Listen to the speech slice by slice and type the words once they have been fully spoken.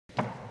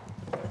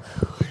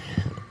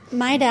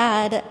My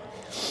dad,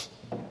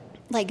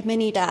 like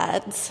many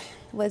dads,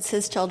 was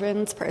his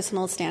children's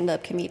personal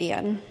stand-up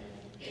comedian.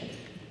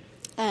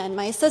 And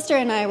my sister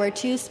and I were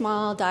two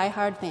small,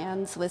 die-hard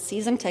fans with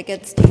season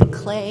tickets to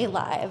Clay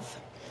Live.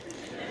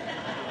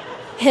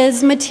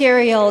 His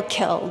material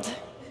killed.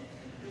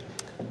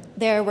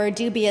 There were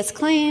dubious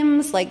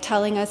claims, like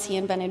telling us he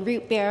invented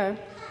root beer.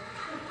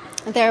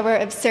 There were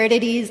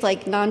absurdities,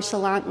 like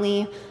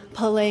nonchalantly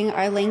pulling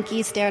our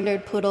lanky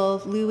standard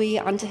poodle, Louie,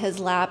 onto his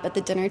lap at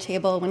the dinner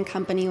table when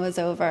company was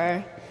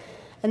over.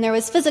 And there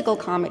was physical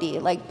comedy,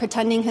 like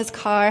pretending his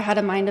car had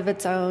a mind of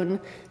its own,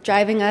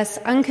 driving us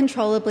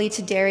uncontrollably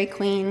to Dairy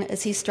Queen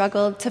as he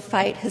struggled to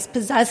fight his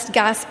possessed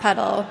gas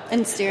pedal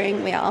and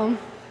steering wheel.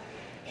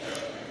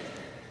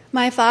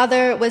 My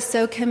father was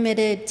so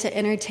committed to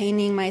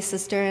entertaining my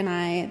sister and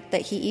I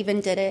that he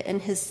even did it in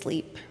his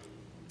sleep.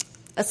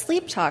 A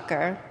sleep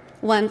talker.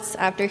 Once,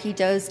 after he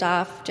dozed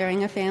off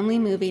during a family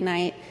movie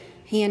night,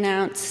 he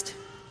announced,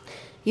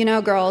 "You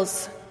know,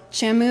 girls,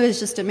 Shamu is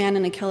just a man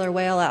in a killer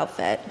whale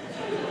outfit."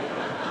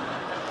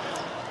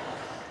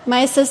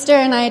 My sister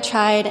and I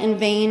tried in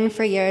vain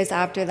for years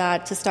after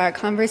that to start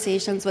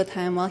conversations with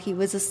him while he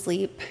was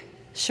asleep.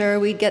 Sure,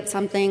 we'd get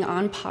something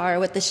on par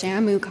with the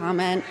Shamu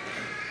comment,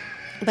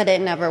 but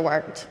it never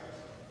worked.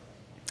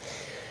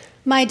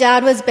 My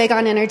dad was big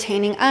on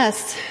entertaining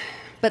us,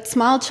 but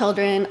small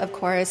children, of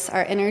course,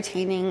 are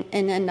entertaining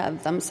in and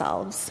of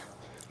themselves.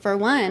 For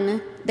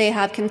one, they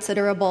have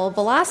considerable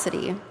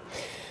velocity.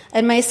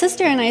 And my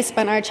sister and I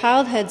spent our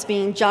childhoods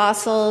being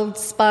jostled,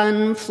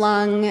 spun,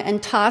 flung,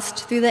 and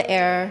tossed through the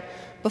air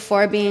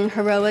before being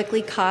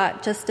heroically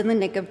caught just in the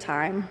nick of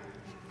time.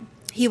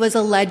 He was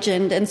a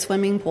legend in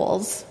swimming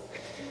pools,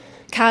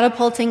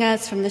 catapulting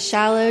us from the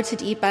shallow to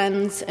deep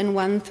ends in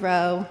one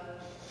throw.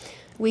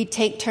 We'd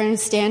take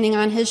turns standing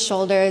on his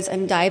shoulders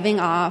and diving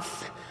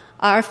off,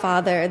 our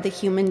father, the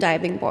human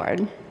diving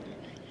board.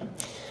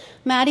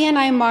 Maddie and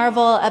I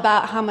marvel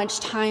about how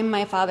much time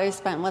my father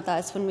spent with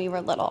us when we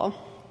were little.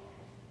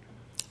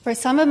 For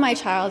some of my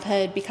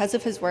childhood, because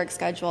of his work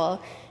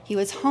schedule, he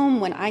was home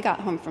when I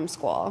got home from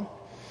school.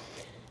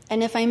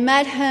 And if I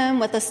met him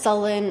with a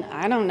sullen,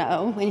 I don't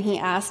know, when he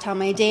asked how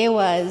my day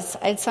was,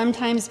 I'd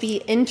sometimes be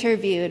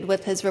interviewed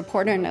with his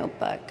reporter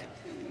notebook.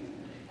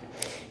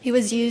 He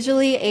was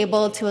usually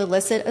able to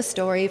elicit a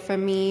story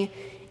from me,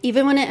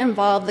 even when it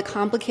involved the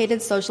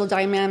complicated social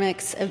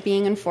dynamics of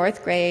being in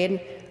fourth grade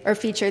or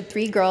featured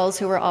 3 girls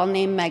who were all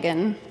named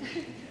Megan.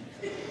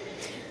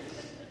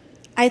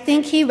 I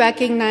think he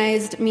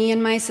recognized me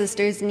and my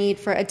sister's need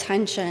for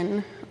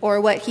attention,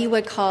 or what he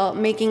would call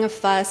making a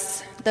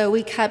fuss, though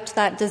we kept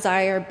that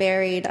desire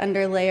buried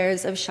under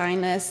layers of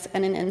shyness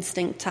and an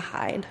instinct to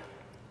hide.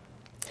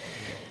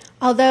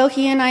 Although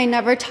he and I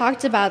never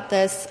talked about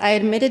this, I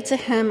admitted to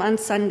him on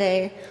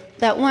Sunday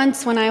that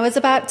once when I was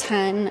about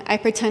 10, I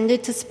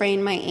pretended to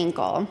sprain my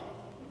ankle.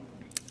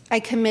 I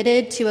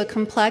committed to a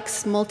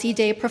complex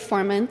multi-day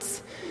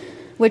performance,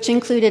 which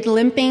included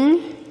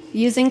limping,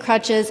 using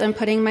crutches, and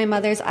putting my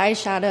mother's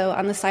eyeshadow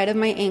on the side of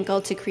my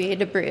ankle to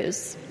create a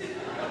bruise.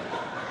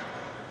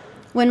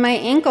 When my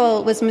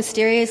ankle was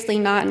mysteriously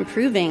not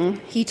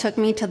improving, he took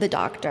me to the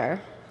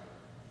doctor.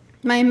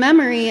 My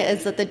memory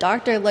is that the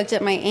doctor looked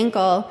at my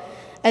ankle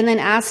and then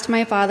asked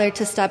my father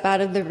to step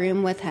out of the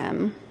room with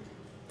him.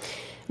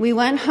 We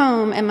went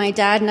home, and my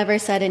dad never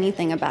said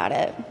anything about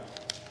it.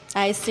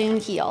 I soon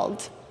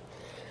healed.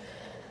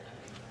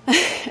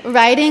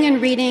 Writing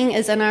and reading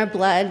is in our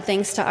blood,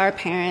 thanks to our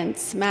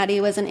parents. Maddie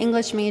was an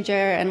English major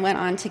and went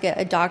on to get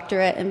a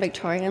doctorate in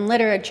Victorian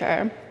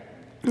literature,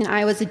 and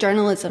I was a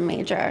journalism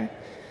major.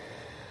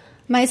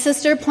 My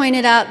sister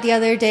pointed out the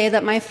other day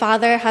that my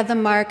father had the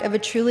mark of a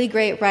truly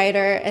great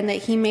writer and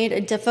that he made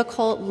a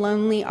difficult,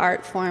 lonely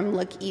art form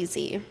look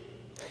easy.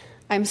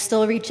 I'm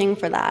still reaching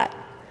for that.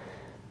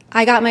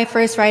 I got my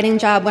first writing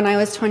job when I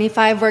was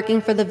 25,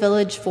 working for the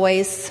Village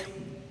Voice.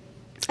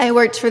 I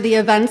worked for the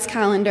events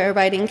calendar,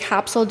 writing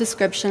capsule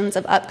descriptions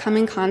of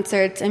upcoming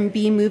concerts and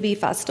B-movie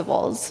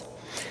festivals.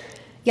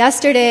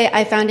 Yesterday,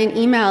 I found an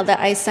email that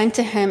I sent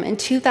to him in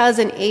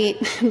 2008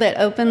 that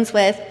opens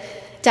with,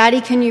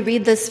 "Daddy, can you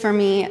read this for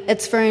me?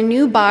 It's for a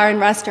new bar and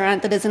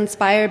restaurant that is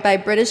inspired by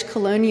British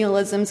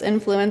colonialism's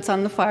influence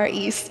on the Far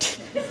East."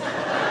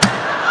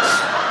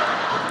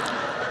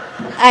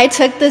 I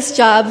took this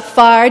job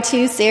far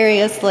too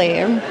seriously,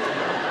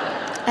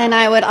 and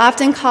I would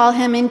often call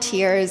him in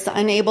tears,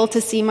 unable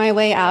to see my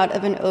way out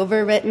of an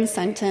overwritten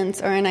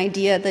sentence or an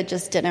idea that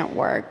just didn't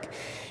work.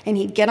 And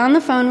he'd get on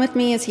the phone with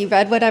me as he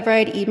read whatever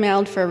I'd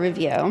emailed for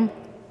review.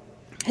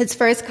 His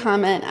first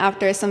comment,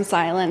 after some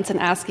silence and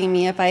asking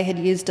me if I had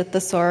used a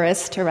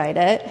thesaurus to write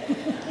it,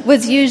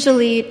 was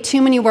usually,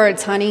 "Too many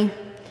words, honey."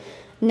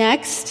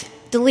 Next,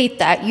 "Delete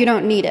that, you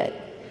don't need it."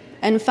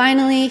 And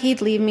finally, he'd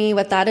leave me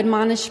with that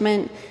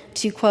admonishment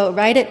to, quote,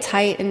 "write it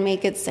tight and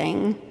make it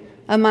sing,"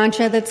 a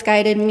mantra that's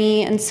guided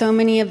me and so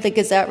many of the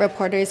Gazette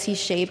reporters he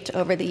shaped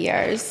over the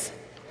years.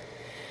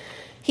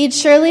 He'd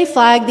surely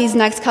flag these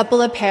next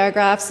couple of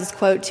paragraphs as,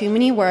 quote, "too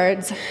many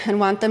words," and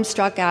want them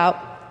struck out,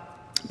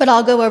 but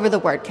I'll go over the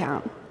word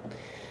count.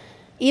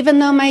 Even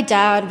though my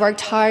dad worked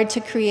hard to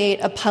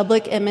create a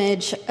public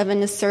image of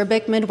an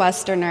acerbic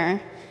Midwesterner,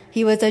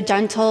 he was a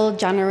gentle,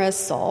 generous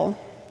soul.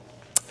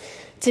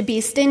 To be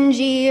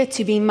stingy,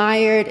 to be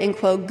mired in,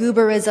 quote,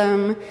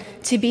 gooberism,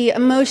 to be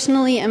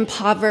emotionally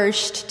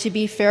impoverished, to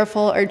be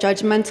fearful or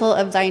judgmental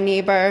of thy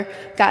neighbor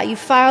got you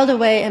filed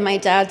away in my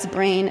dad's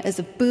brain as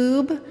a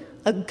boob,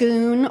 a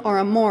goon, or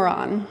a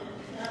moron.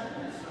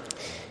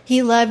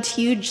 He loved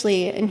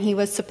hugely, and he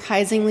was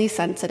surprisingly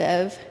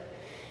sensitive.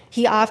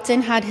 He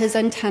often had his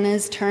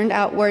antennas turned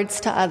outwards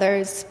to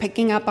others,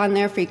 picking up on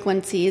their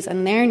frequencies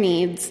and their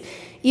needs,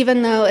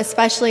 even though,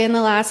 especially in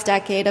the last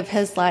decade of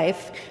his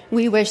life,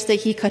 we wish that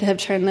he could have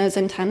turned those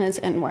antennas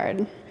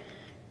inward.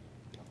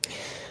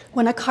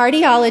 When a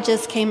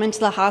cardiologist came into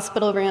the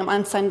hospital room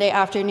on Sunday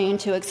afternoon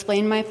to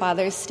explain my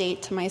father's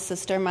state to my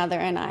sister, mother,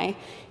 and I,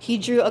 he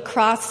drew a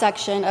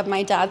cross-section of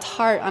my dad's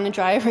heart on a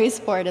dry erase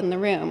board in the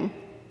room.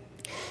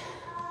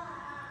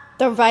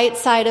 The right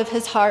side of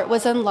his heart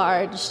was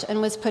enlarged and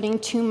was putting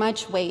too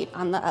much weight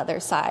on the other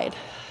side.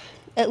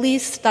 At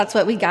least that's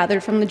what we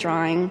gathered from the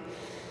drawing.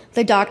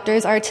 The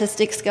doctor's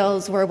artistic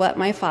skills were what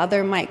my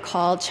father might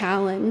call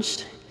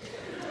challenged.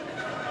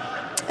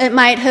 It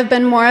might have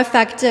been more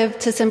effective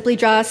to simply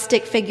draw a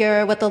stick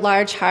figure with a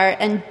large heart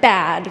and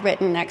 "bad"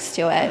 written next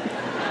to it.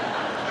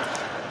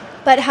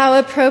 But how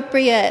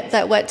appropriate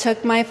that what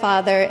took my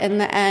father in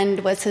the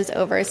end was his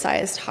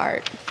oversized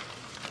heart.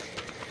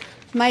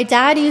 My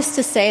dad used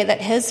to say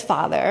that his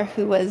father,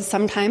 who was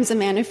sometimes a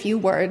man of few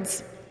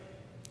words,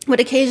 would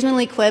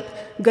occasionally quip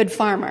 "good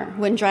farmer"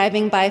 when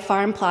driving by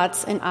farm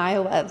plots in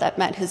Iowa that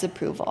met his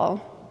approval.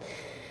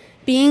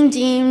 Being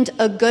deemed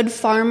a good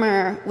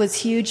farmer was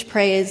huge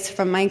praise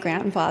from my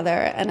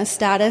grandfather and a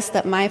status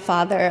that my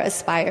father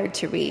aspired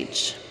to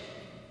reach.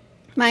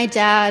 My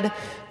dad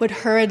would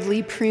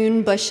hurriedly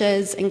prune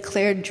bushes and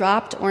clear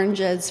dropped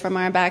oranges from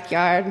our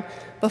backyard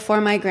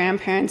before my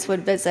grandparents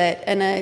would visit in a